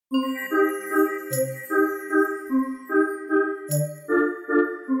I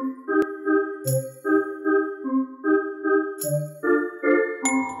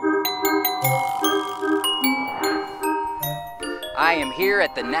am here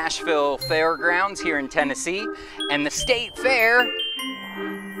at the Nashville Fairgrounds here in Tennessee, and the State Fair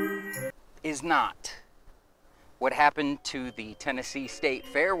is not. What happened to the Tennessee State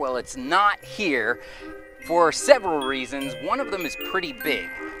Fair? Well, it's not here for several reasons. One of them is pretty big.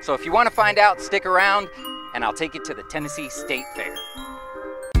 So if you want to find out, stick around and I'll take you to the Tennessee State Fair.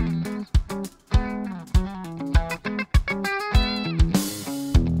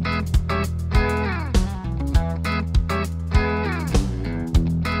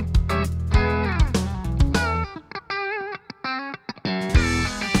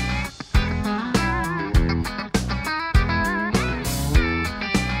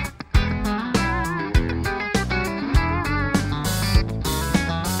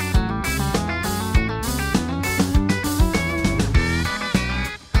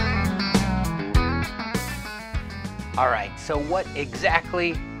 All right, so what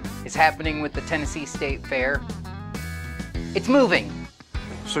exactly is happening with the Tennessee State Fair? It's moving.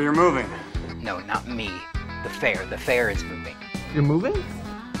 So you're moving? No, not me. The fair. The fair is moving. You're moving?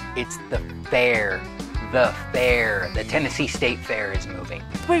 It's the fair. The fair. The Tennessee State Fair is moving.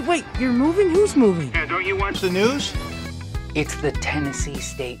 Wait, you're moving? Who's moving? Yeah, don't you watch the news? It's the Tennessee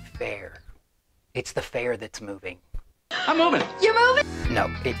State Fair. It's the fair that's moving. I'm moving. You're moving?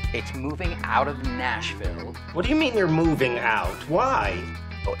 No, it's moving out of Nashville. What do you mean you're moving out? Why?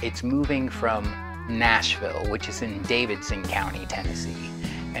 Oh, it's moving from Nashville, which is in Davidson County, Tennessee.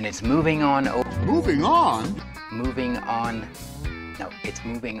 And it's moving on over... Moving on? Moving on... No, it's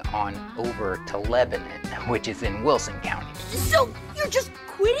moving on over to Lebanon, which is in Wilson County. So you're just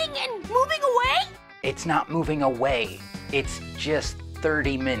quitting and moving away? It's not moving away. It's just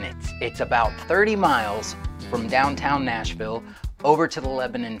 30 minutes. It's about 30 miles from downtown Nashville over to the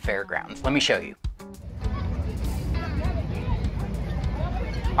Lebanon Fairgrounds. Let me show you.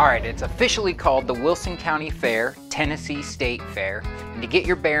 All right, it's officially called the Wilson County Fair, Tennessee State Fair. And to get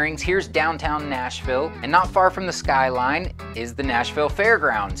your bearings, here's downtown Nashville, and not far from the skyline is the Nashville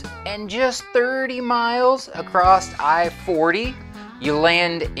Fairgrounds. And just 30 miles across I-40, you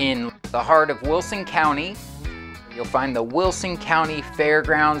land in the heart of Wilson County. You'll find the Wilson County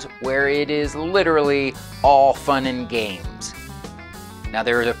Fairgrounds, where it is literally all fun and games. Now,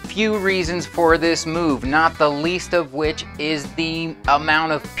 there are a few reasons for this move, not the least of which is the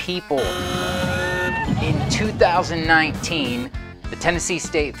amount of people. In 2019, the Tennessee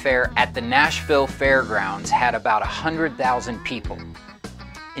State Fair at the Nashville Fairgrounds had about 100,000 people.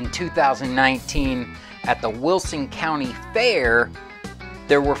 In 2019, at the Wilson County Fair,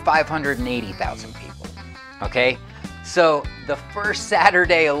 there were 580,000 people. Okay, so the first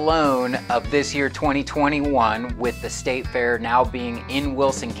Saturday alone of this year 2021, with the State Fair now being in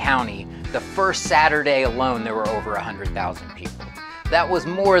Wilson County, the first Saturday alone there were over 100,000 people. That was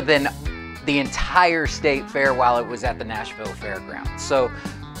more than the entire State Fair while it was at the Nashville Fairgrounds. So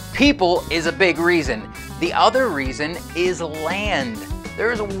people is a big reason. The other reason is land.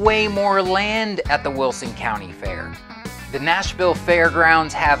 There's way more land at the Wilson County Fair. The Nashville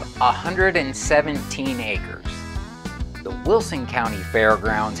Fairgrounds have 117 acres. The Wilson County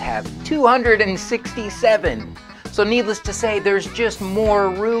Fairgrounds have 267. So needless to say, there's just more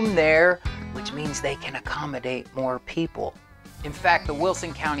room there, which means they can accommodate more people. In fact, the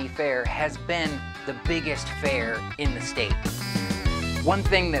Wilson County Fair has been the biggest fair in the state. One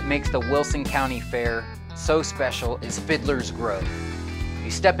thing that makes the Wilson County Fair so special is Fiddler's Grove. You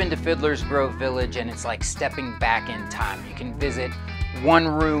step into Fiddler's Grove Village and it's like stepping back in time. You can visit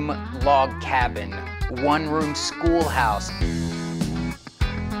one-room log cabin, one-room schoolhouse.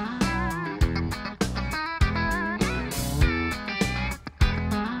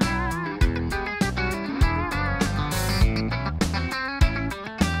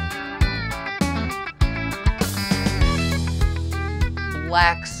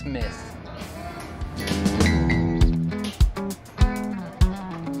 Blacksmith.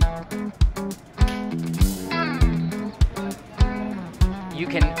 You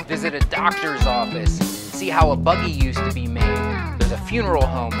can visit a doctor's office, see how a buggy used to be made. There's a funeral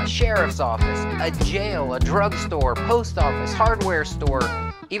home, a sheriff's office, a jail, a drugstore, post office, hardware store,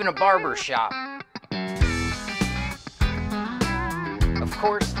 even a barber shop. Of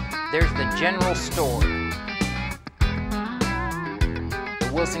course, there's the general store.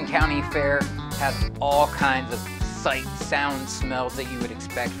 The Wilson County Fair has all kinds of sights, sounds, smells that you would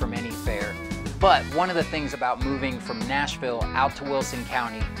expect from any fair. But one of the things about moving from Nashville out to Wilson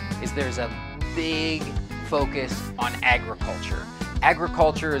County is there's a big focus on agriculture.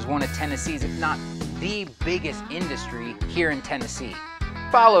 Agriculture is one of Tennessee's, if not the biggest industry here in Tennessee,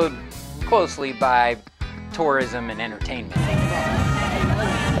 followed closely by tourism and entertainment.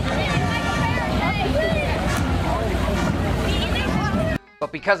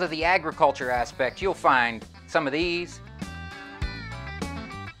 But because of the agriculture aspect, you'll find some of these,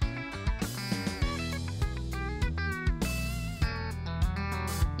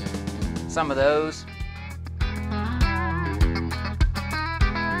 some of those,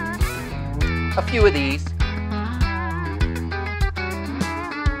 a few of these,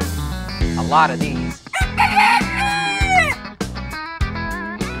 a lot of these,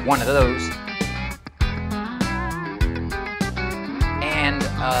 one of those,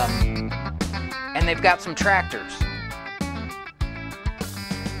 and they've got some tractors.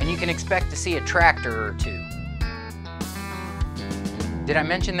 And you can expect to see a tractor or two. Did I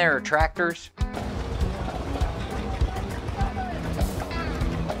mention there are tractors?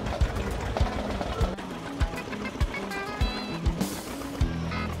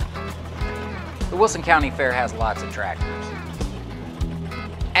 The Wilson County Fair has lots of tractors.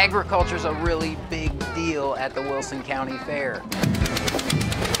 Agriculture's a really big deal at the Wilson County Fair.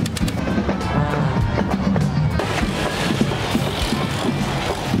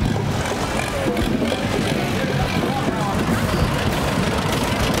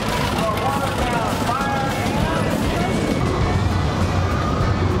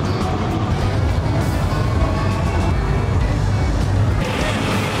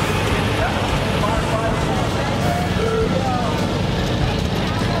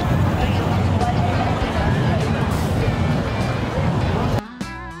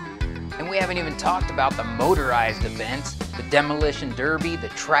 We haven't even talked about the motorized events, the demolition derby, the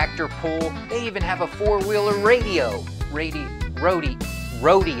tractor pull. They even have a four-wheeler rodeo,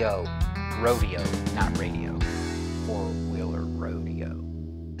 not radio, four-wheeler rodeo.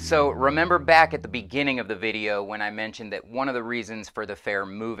 So remember back at the beginning of the video when I mentioned that one of the reasons for the fair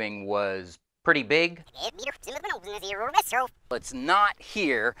moving was pretty big? It's not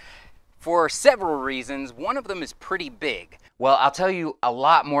here for several reasons. One of them is pretty big. Well, I'll tell you a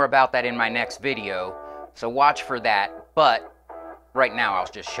lot more about that in my next video, so watch for that, but right now I'll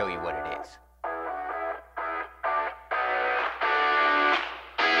just show you what it is.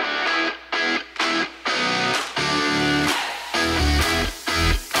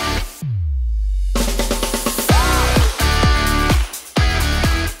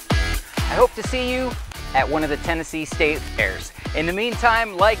 I hope to see you at one of the Tennessee State Fairs. In the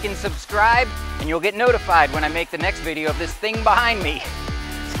meantime, like and subscribe, and you'll get notified when I make the next video of this thing behind me.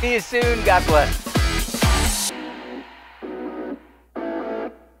 See you soon. God bless.